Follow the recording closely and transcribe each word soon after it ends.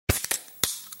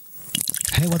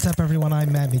Hey, what's up, everyone?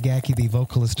 I'm Matt Migaki, the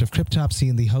vocalist of Cryptopsy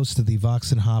and the host of the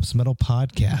Vox and Hops Metal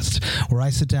Podcast, where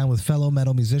I sit down with fellow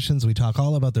metal musicians. We talk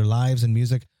all about their lives and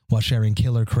music while sharing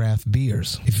killer craft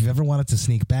beers. If you've ever wanted to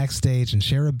sneak backstage and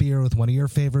share a beer with one of your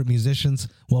favorite musicians,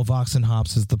 well, Vox and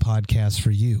Hops is the podcast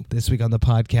for you. This week on the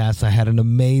podcast, I had an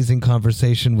amazing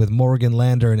conversation with Morgan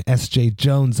Lander and SJ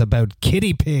Jones about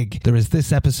Kitty Pig. There is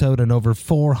this episode and over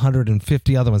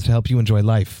 450 other ones to help you enjoy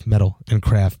life, metal, and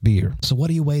craft beer. So what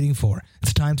are you waiting for?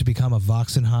 It's time to become a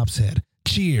Vox and Hops head.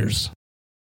 Cheers!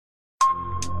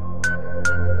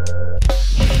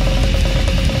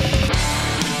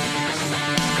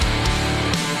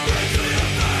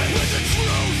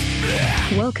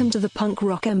 Welcome to the Punk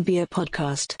Rock MBA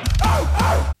podcast.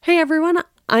 Hey everyone,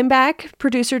 I'm back.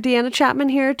 Producer Deanna Chapman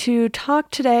here to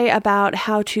talk today about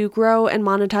how to grow and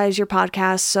monetize your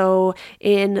podcast. So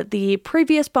in the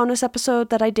previous bonus episode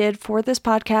that I did for this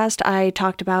podcast, I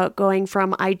talked about going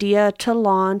from idea to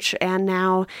launch, and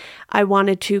now I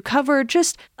wanted to cover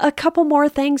just a couple more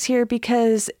things here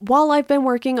because while I've been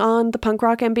working on the Punk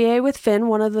Rock MBA with Finn,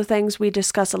 one of the things we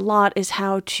discuss a lot is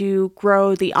how to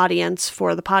grow the audience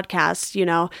for the podcast. You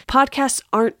know, podcasts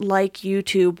aren't like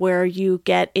YouTube where you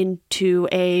get into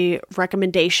a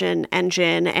recommendation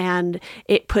engine and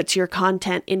it puts your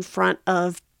content in front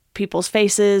of people's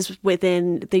faces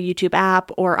within the YouTube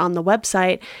app or on the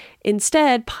website.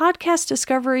 Instead, podcast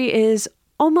discovery is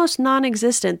almost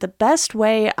non-existent. The best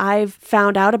way I've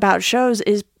found out about shows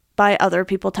is by other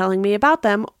people telling me about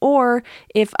them, or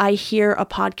if I hear a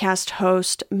podcast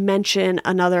host mention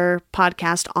another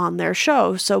podcast on their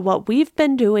show. So what we've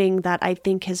been doing that I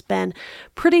think has been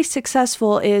pretty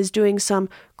successful is doing some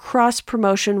cross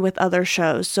promotion with other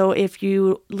shows. So if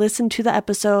you listen to the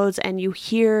episodes and you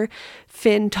hear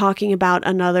Finn talking about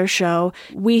another show,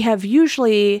 we have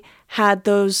usually had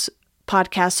those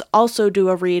podcasts also do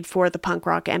a read for the Punk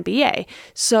Rock MBA.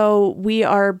 So we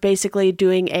are basically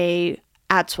doing an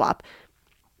ad swap,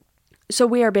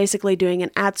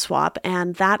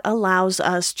 and that allows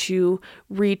us to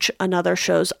reach another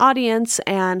show's audience.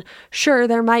 And sure,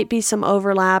 there might be some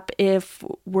overlap if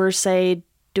we're, say,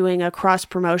 doing a cross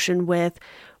promotion with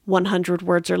 100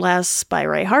 Words or Less by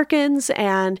Ray Harkins.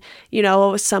 And, you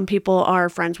know, some people are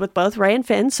friends with both Ray and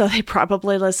Finn, so they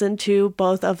probably listen to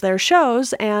both of their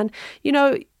shows. And, you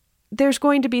know, there's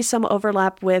going to be some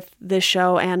overlap with this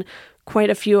show and quite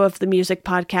a few of the music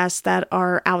podcasts that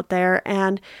are out there.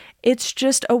 And it's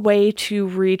just a way to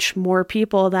reach more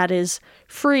people that is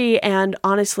free and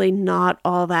honestly not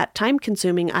all that time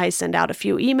consuming. I send out a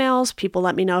few emails. People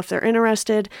let me know if they're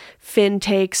interested. Finn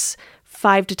takes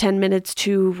 5 to 10 minutes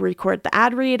to record the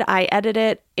ad read. I edit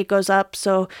it. It goes up.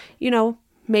 So, you know,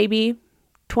 maybe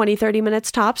 20, 30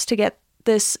 minutes tops to get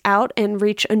this out and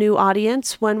reach a new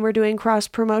audience when we're doing cross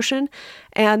promotion.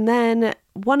 And then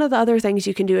one of the other things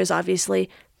you can do is obviously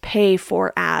pay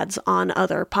for ads on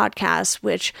other podcasts,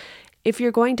 which if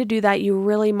you're going to do that, you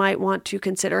really might want to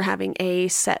consider having a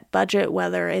set budget,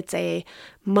 whether it's a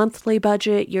monthly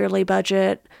budget, yearly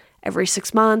budget, every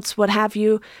 6 months, what have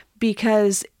you,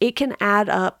 because it can add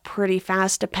up pretty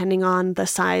fast depending on the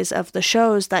size of the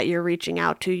shows that you're reaching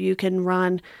out to. You can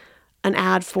run an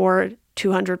ad for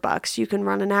 $200. You can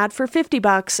run an ad for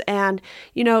 $50. And,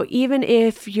 you know, even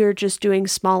if you're just doing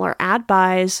smaller ad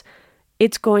buys,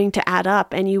 it's going to add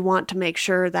up, and you want to make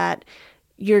sure that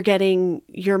you're getting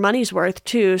your money's worth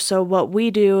too. So what we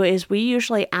do is we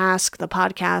usually ask the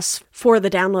podcasts for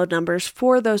the download numbers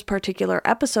for those particular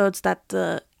episodes that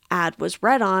the ad was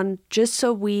read on, just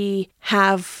so we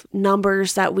have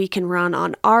numbers that we can run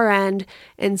on our end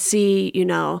and see, you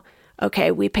know,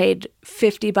 okay, we paid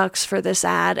 $50 for this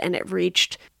ad and it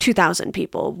reached 2,000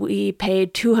 people. We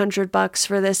paid $200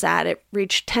 for this ad, it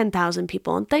reached 10,000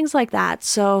 people, and things like that.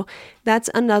 So that's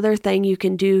another thing you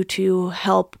can do to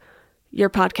help your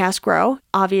podcast grow.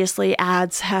 Obviously,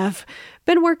 ads have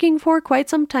been working for quite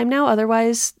some time now.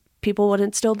 Otherwise, people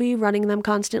wouldn't still be running them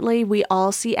constantly. We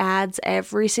all see ads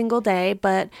every single day,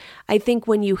 but I think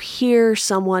when you hear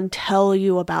someone tell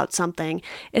you about something,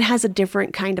 it has a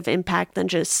different kind of impact than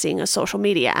just seeing a social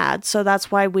media ad. So that's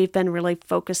why we've been really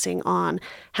focusing on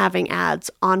having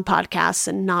ads on podcasts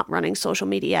and not running social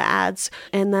media ads.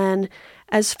 And then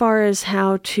as far as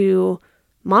how to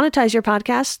monetize your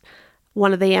podcast,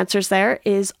 one of the answers there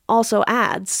is also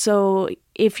ads. So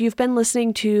if you've been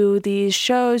listening to these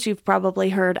shows, you've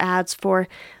probably heard ads for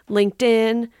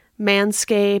LinkedIn,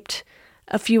 Manscaped,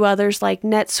 a few others like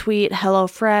NetSuite,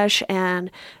 HelloFresh,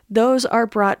 and those are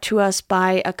brought to us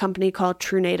by a company called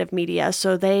True Native Media.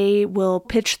 So they will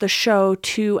pitch the show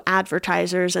to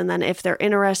advertisers, and then if they're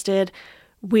interested,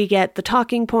 we get the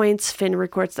talking points. Finn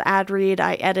records the ad read,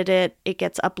 I edit it, it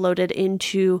gets uploaded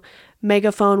into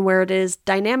Megaphone, where it is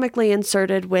dynamically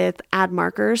inserted with ad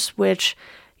markers, which,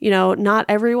 not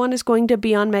everyone is going to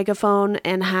be on Megaphone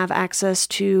and have access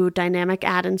to dynamic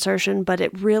ad insertion, but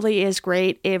it really is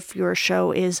great if your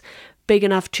show is big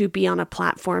enough to be on a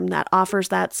platform that offers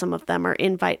that. Some of them are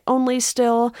invite only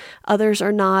still, others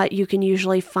are not. You can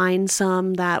usually find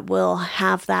some that will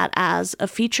have that as a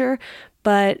feature,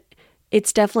 but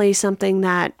it's definitely something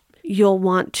that you'll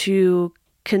want to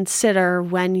consider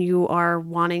when you are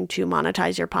wanting to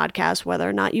monetize your podcast, whether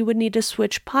or not you would need to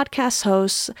switch podcast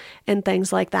hosts and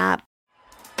things like that.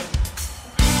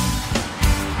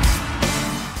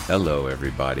 Hello,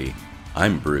 everybody.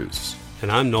 I'm Bruce.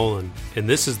 And I'm Nolan, and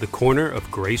this is the Corner of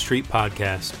Gray Street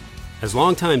podcast. As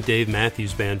longtime Dave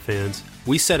Matthews Band fans,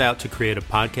 we set out to create a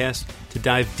podcast to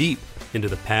dive deep into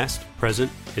the past,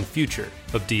 present, and future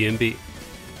of DMB.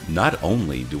 Not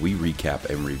only do we recap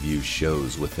and review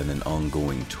shows within an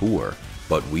ongoing tour,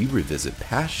 but we revisit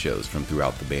past shows from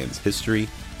throughout the band's history,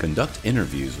 conduct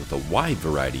interviews with a wide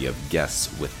variety of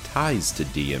guests with ties to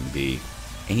DMB,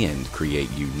 and create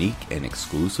unique and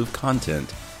exclusive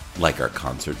content like our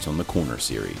Concerts on the Corner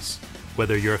series.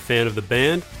 Whether you're a fan of the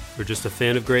band or just a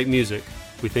fan of great music,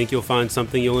 we think you'll find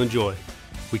something you'll enjoy.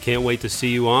 We can't wait to see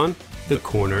you on the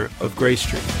Corner of Gray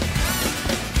Street.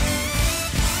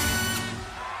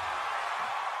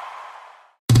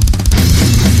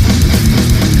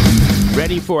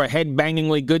 Ready for a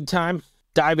head-bangingly good time?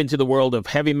 Dive into the world of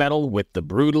heavy metal with the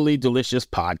Brutally Delicious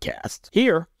podcast.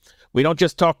 Here, we don't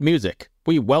just talk music.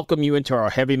 We welcome you into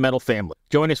our heavy metal family.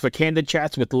 Join us for candid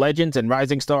chats with legends and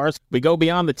rising stars. We go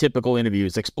beyond the typical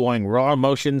interviews, exploring raw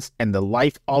emotions and the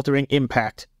life-altering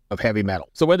impact of heavy metal.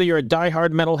 So whether you're a diehard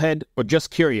metalhead or just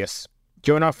curious,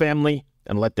 join our family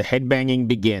and let the headbanging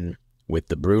begin with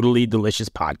the Brutally Delicious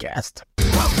podcast.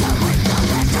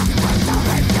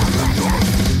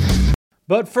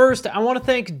 But first, I want to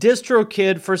thank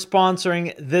DistroKid for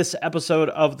sponsoring this episode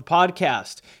of the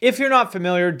podcast. If you're not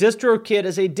familiar, DistroKid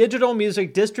is a digital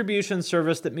music distribution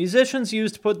service that musicians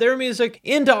use to put their music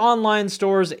into online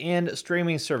stores and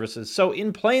streaming services. So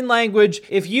in plain language,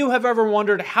 if you have ever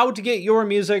wondered how to get your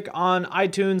music on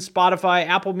iTunes, Spotify,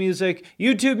 Apple Music,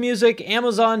 YouTube Music,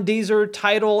 Amazon, Deezer,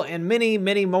 Tidal, and many,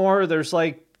 many more, there's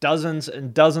like dozens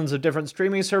and dozens of different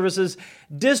streaming services,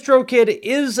 DistroKid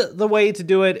is the way to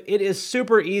do it. It is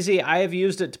super easy. I have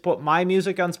used it to put my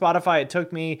music on Spotify. It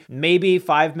took me maybe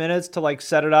 5 minutes to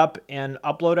set it up and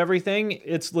upload everything.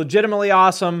 It's legitimately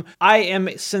awesome. I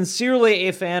am sincerely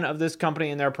a fan of this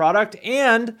company and their product.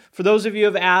 And for those of you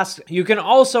who have asked, you can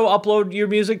also upload your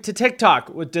music to TikTok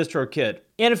with DistroKid.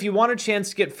 And if you want a chance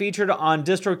to get featured on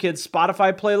DistroKid's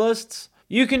Spotify playlists,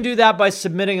 you can do that by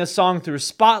submitting a song through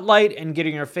Spotlight and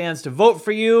getting your fans to vote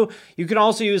for you. You can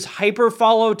also use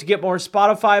Hyperfollow to get more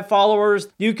Spotify followers.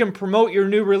 You can promote your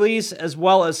new release as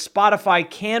well as Spotify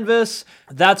Canvas.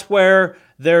 That's where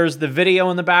there's the video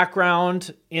in the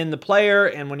background in the player,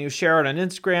 and when you share it on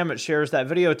Instagram, it shares that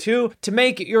video too to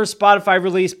make your Spotify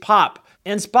release pop.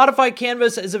 And Spotify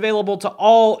Canvas is available to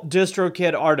all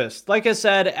DistroKid artists. Like I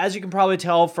said, as you can probably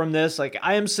tell from this,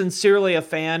 I am sincerely a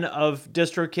fan of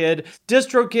DistroKid.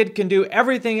 DistroKid can do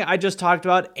everything I just talked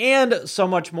about and so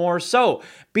much more. So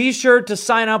be sure to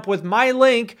sign up with my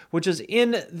link, which is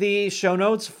in the show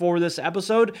notes for this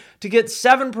episode, to get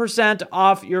 7%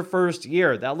 off your first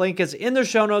year. That link is in the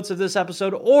show notes of this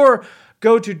episode, or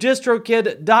go to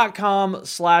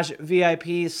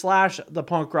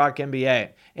distrokid.com/VIP/thepunkrockMBA.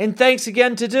 And thanks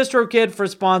again to DistroKid for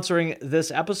sponsoring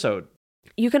this episode.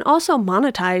 You can also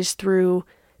monetize through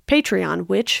Patreon,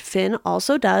 which Finn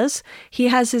also does. He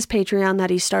has his Patreon that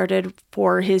he started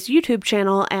for his YouTube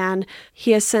channel, and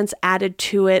he has since added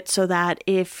to it so that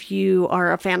if you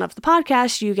are a fan of the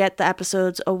podcast, you get the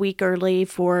episodes a week early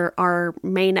for our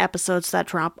main episodes that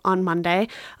drop on Monday.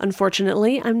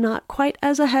 Unfortunately, I'm not quite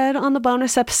as ahead on the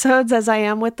bonus episodes as I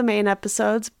am with the main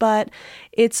episodes, but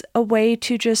it's a way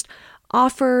to just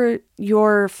offer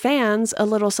your fans a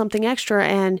little something extra,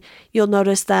 and you'll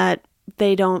notice that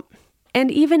they don't. And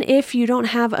even if you don't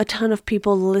have a ton of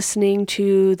people listening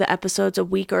to the episodes a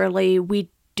week early, we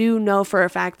do know for a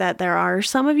fact that there are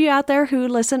some of you out there who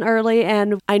listen early,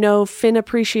 and I know Finn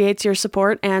appreciates your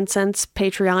support, and since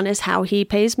Patreon is how he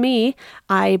pays me,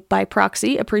 I, by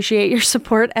proxy, appreciate your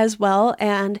support as well,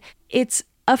 and it's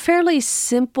a fairly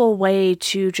simple way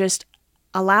to just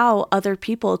allow other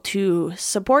people to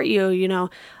support you.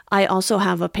 I also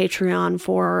have a Patreon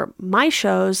for my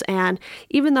shows, and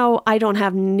even though I don't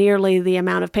have nearly the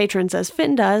amount of patrons as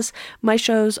Finn does, my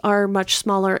shows are much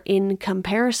smaller in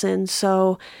comparison.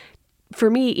 So for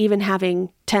me, even having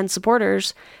 10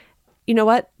 supporters, you know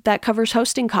what? That covers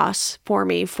hosting costs for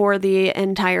me for the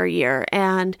entire year.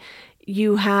 And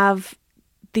you have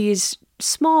these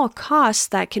small costs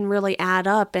that can really add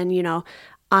up. And,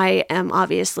 I am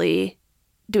obviously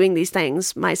doing these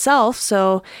things myself.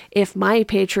 So if my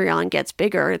Patreon gets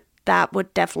bigger, that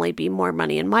would definitely be more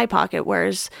money in my pocket.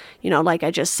 Whereas, like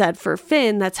I just said, for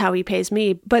Finn, that's how he pays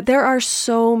me. But there are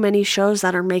so many shows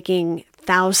that are making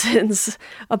thousands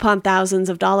upon thousands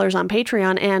of dollars on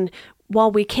Patreon. And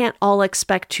while we can't all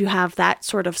expect to have that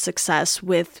sort of success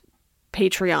with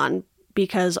Patreon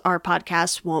because our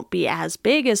podcast won't be as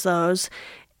big as those,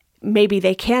 maybe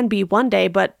they can be one day,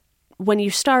 but when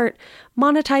you start,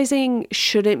 monetizing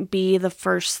shouldn't be the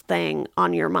first thing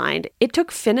on your mind. It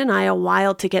took Finn and I a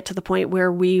while to get to the point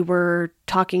where we were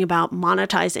talking about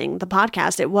monetizing the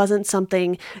podcast. It wasn't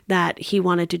something that he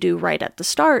wanted to do right at the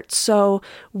start. So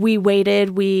we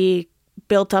waited, we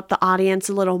built up the audience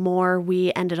a little more.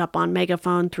 We ended up on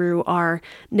Megaphone through our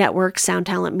network, Sound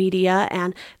Talent Media,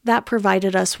 and that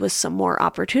provided us with some more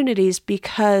opportunities,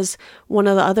 because one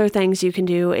of the other things you can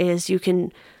do is you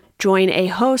can join a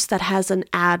host that has an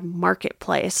ad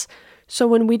marketplace. So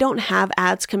when we don't have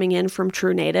ads coming in from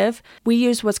True Native, we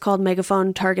use what's called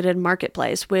Megaphone Targeted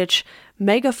Marketplace, which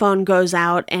Megaphone goes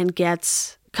out and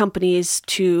gets companies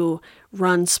to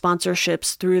run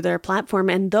sponsorships through their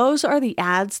platform. And those are the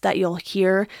ads that you'll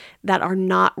hear that are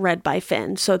not read by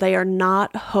Finn. So they are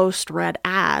not host read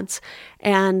ads.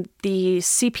 And the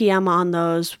CPM on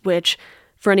those, which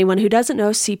for anyone who doesn't know,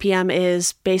 CPM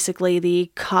is basically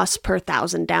the cost per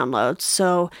 1,000 downloads.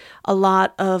 So a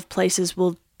lot of places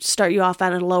will start you off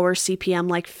at a lower CPM,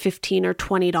 like $15 or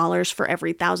 $20 for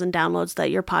every 1,000 downloads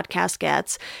that your podcast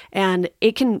gets. And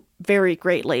it can vary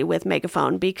greatly with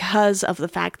Megaphone because of the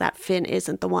fact that Finn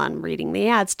isn't the one reading the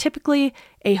ads. Typically,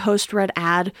 a host-read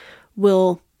ad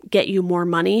will get you more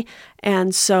money.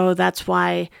 And so that's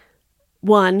why,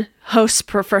 one, hosts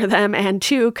prefer them, and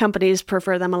two, companies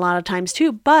prefer them a lot of times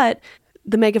too. But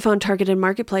the Megaphone Targeted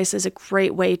Marketplace is a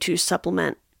great way to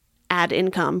supplement ad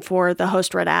income for the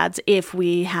host read ads if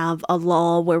we have a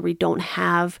lull where we don't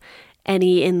have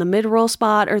any in the mid-roll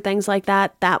spot or things like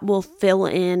that. That will fill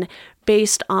in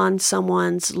based on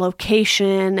someone's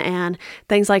location and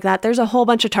things like that. There's a whole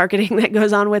bunch of targeting that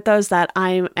goes on with those that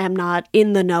I am not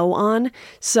in the know on.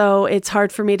 So it's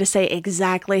hard for me to say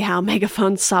exactly how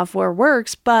Megaphone software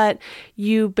works, but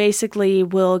you basically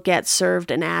will get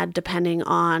served an ad depending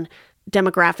on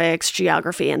demographics,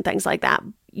 geography, and things like that.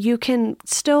 You can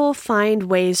still find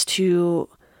ways to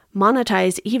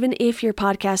monetize even if your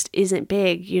podcast isn't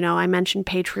big. I mentioned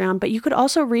Patreon, but you could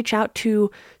also reach out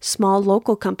to small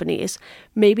local companies.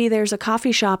 Maybe there's a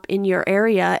coffee shop in your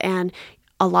area and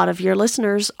a lot of your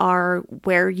listeners are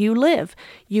where you live.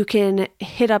 You can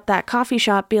hit up that coffee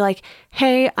shop, be like,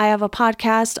 hey, I have a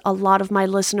podcast. A lot of my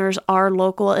listeners are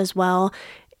local as well.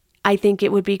 I think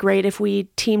it would be great if we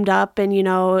teamed up and,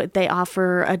 they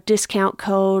offer a discount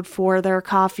code for their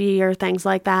coffee or things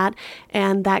like that.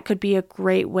 And that could be a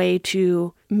great way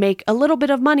to make a little bit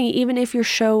of money, even if your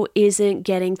show isn't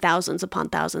getting thousands upon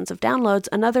thousands of downloads.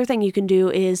 Another thing you can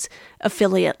do is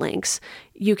affiliate links.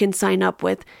 You can sign up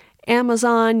with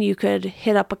Amazon. You could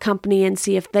hit up a company and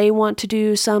see if they want to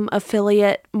do some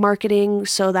affiliate marketing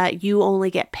so that you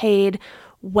only get paid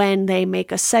when they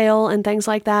make a sale and things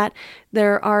like that.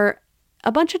 There are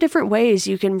a bunch of different ways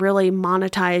you can really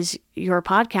monetize your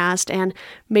podcast, and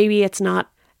maybe it's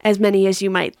not as many as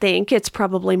you might think. It's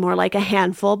probably more like a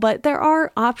handful, but there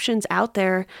are options out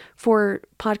there for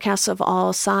podcasts of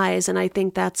all size, and I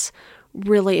think that's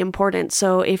really important.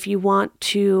 So if you want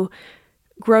to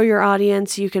grow your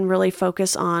audience, you can really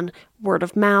focus on word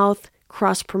of mouth,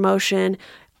 cross promotion.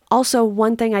 Also,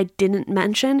 one thing I didn't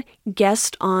mention,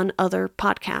 guest on other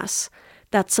podcasts.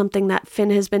 That's something that Finn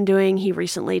has been doing. He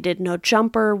recently did No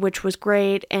Jumper, which was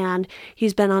great, and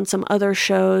he's been on some other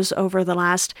shows over the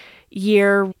last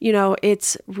year.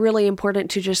 It's really important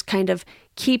to just kind of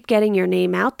keep getting your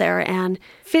name out there, and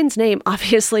Finn's name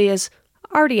obviously is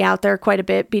already out there quite a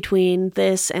bit between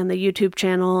this and the YouTube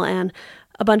channel and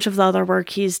a bunch of the other work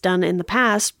he's done in the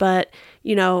past, but,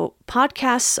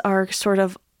 podcasts are sort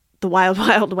of the wild,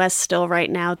 wild west still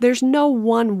right now. There's no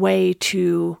one way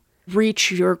to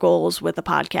reach your goals with a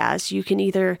podcast. You can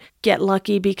either get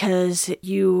lucky because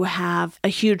you have a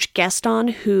huge guest on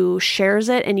who shares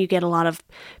it and you get a lot of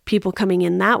people coming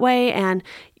in that way. And,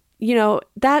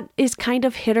 that is kind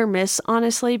of hit or miss,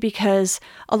 honestly, because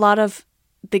a lot of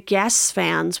the guest's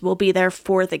fans will be there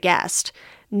for the guest,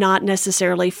 not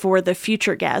necessarily for the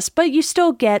future guests, but you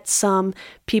still get some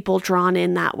people drawn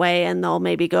in that way, and they'll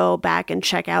maybe go back and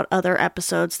check out other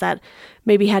episodes that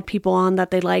maybe had people on that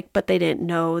they like, but they didn't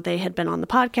know they had been on the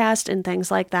podcast and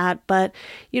things like that. But,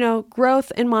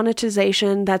 growth and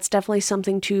monetization, that's definitely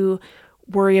something to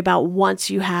worry about once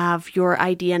you have your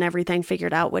idea and everything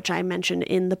figured out, which I mentioned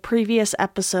in the previous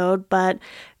episode. But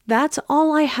that's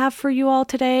all I have for you all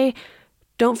today.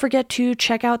 Don't forget to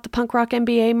check out the Punk Rock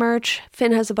MBA merch.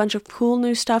 Finn has a bunch of cool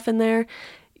new stuff in there.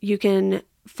 You can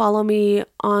follow me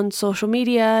on social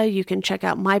media. You can check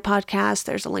out my podcast.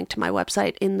 There's a link to my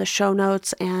website in the show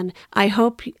notes. And I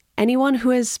hope anyone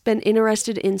who has been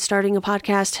interested in starting a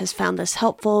podcast has found this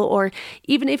helpful, or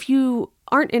even if you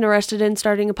aren't interested in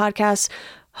starting a podcast,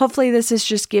 hopefully this has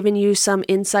just given you some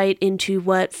insight into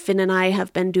what Finn and I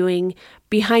have been doing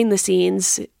behind the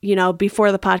scenes,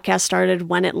 before the podcast started,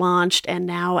 when it launched, and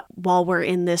now while we're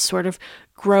in this sort of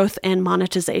growth and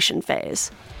monetization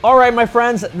phase. All right, my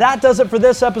friends, that does it for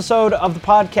this episode of the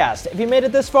podcast. If you made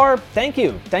it this far, thank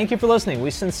you. Thank you for listening.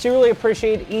 We sincerely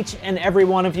appreciate each and every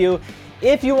one of you.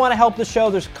 If you want to help the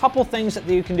show, there's a couple things that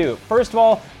you can do. First of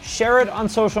all, share it on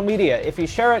social media. If you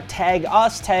share it, tag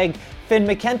us, tag Finn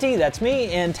McKenty, that's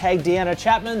me, and tag Deanna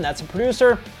Chapman, that's a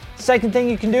producer. Second thing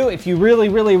you can do, if you really,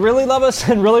 really, really love us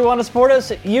and really want to support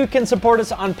us, you can support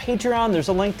us on Patreon. There's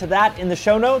a link to that in the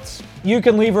show notes. You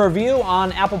can leave a review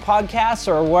on Apple Podcasts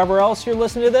or wherever else you're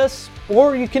listening to this,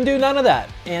 or you can do none of that,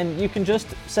 and you can just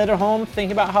sit at home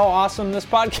thinking about how awesome this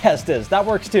podcast is. That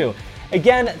works too.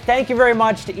 Again, thank you very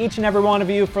much to each and every one of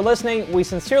you for listening. We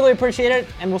sincerely appreciate it,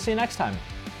 and we'll see you next time.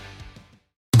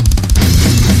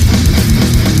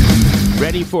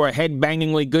 Ready for a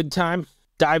head-bangingly good time?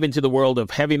 Dive into the world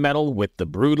of heavy metal with the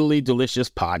Brutally Delicious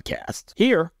podcast.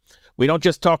 Here, we don't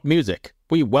just talk music.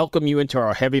 We welcome you into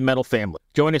our heavy metal family.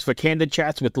 Join us for candid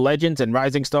chats with legends and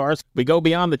rising stars. We go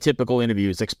beyond the typical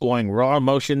interviews, exploring raw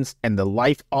emotions and the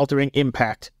life-altering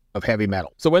impact of heavy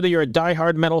metal. So whether you're a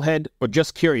diehard metalhead or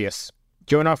just curious,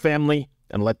 join our family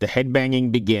and let the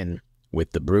headbanging begin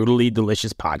with the Brutally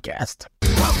Delicious podcast.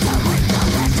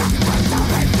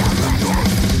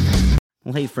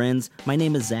 Well, hey friends, my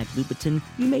name is Zach Lupitin.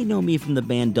 You may know me from the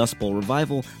band Dust Bowl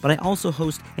Revival, but I also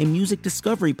host a music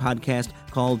discovery podcast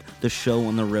called The Show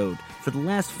on the Road. For the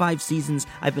last 5 seasons,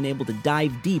 I've been able to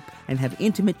dive deep and have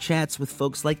intimate chats with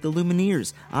folks like the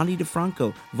Lumineers, Ani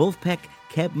DeFranco, Wolfpack,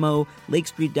 Keb Mo, Lake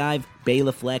Street Dive,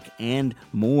 Bela Fleck, and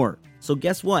more. So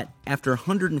guess what? After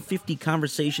 150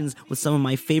 conversations with some of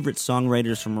my favorite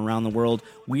songwriters from around the world,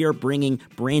 we are bringing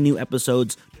brand new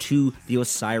episodes to the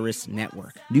Osiris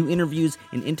Network. New interviews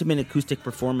and intimate acoustic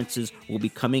performances will be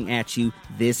coming at you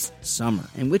this summer.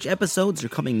 And which episodes are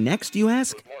coming next, you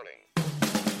ask?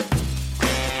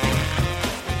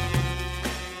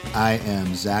 I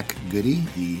am Zach Goody,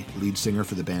 the lead singer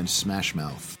for the band Smash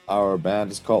Mouth. Our band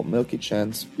is called Milky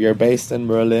Chance. We are based in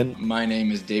Berlin. My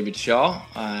name is David Shaw.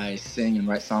 I sing and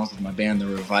write songs with my band, The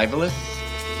Revivalists.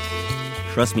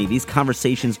 Trust me, these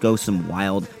conversations go some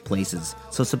wild places.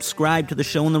 So subscribe to The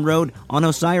Show on the Road on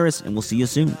Osiris, and we'll see you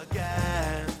soon.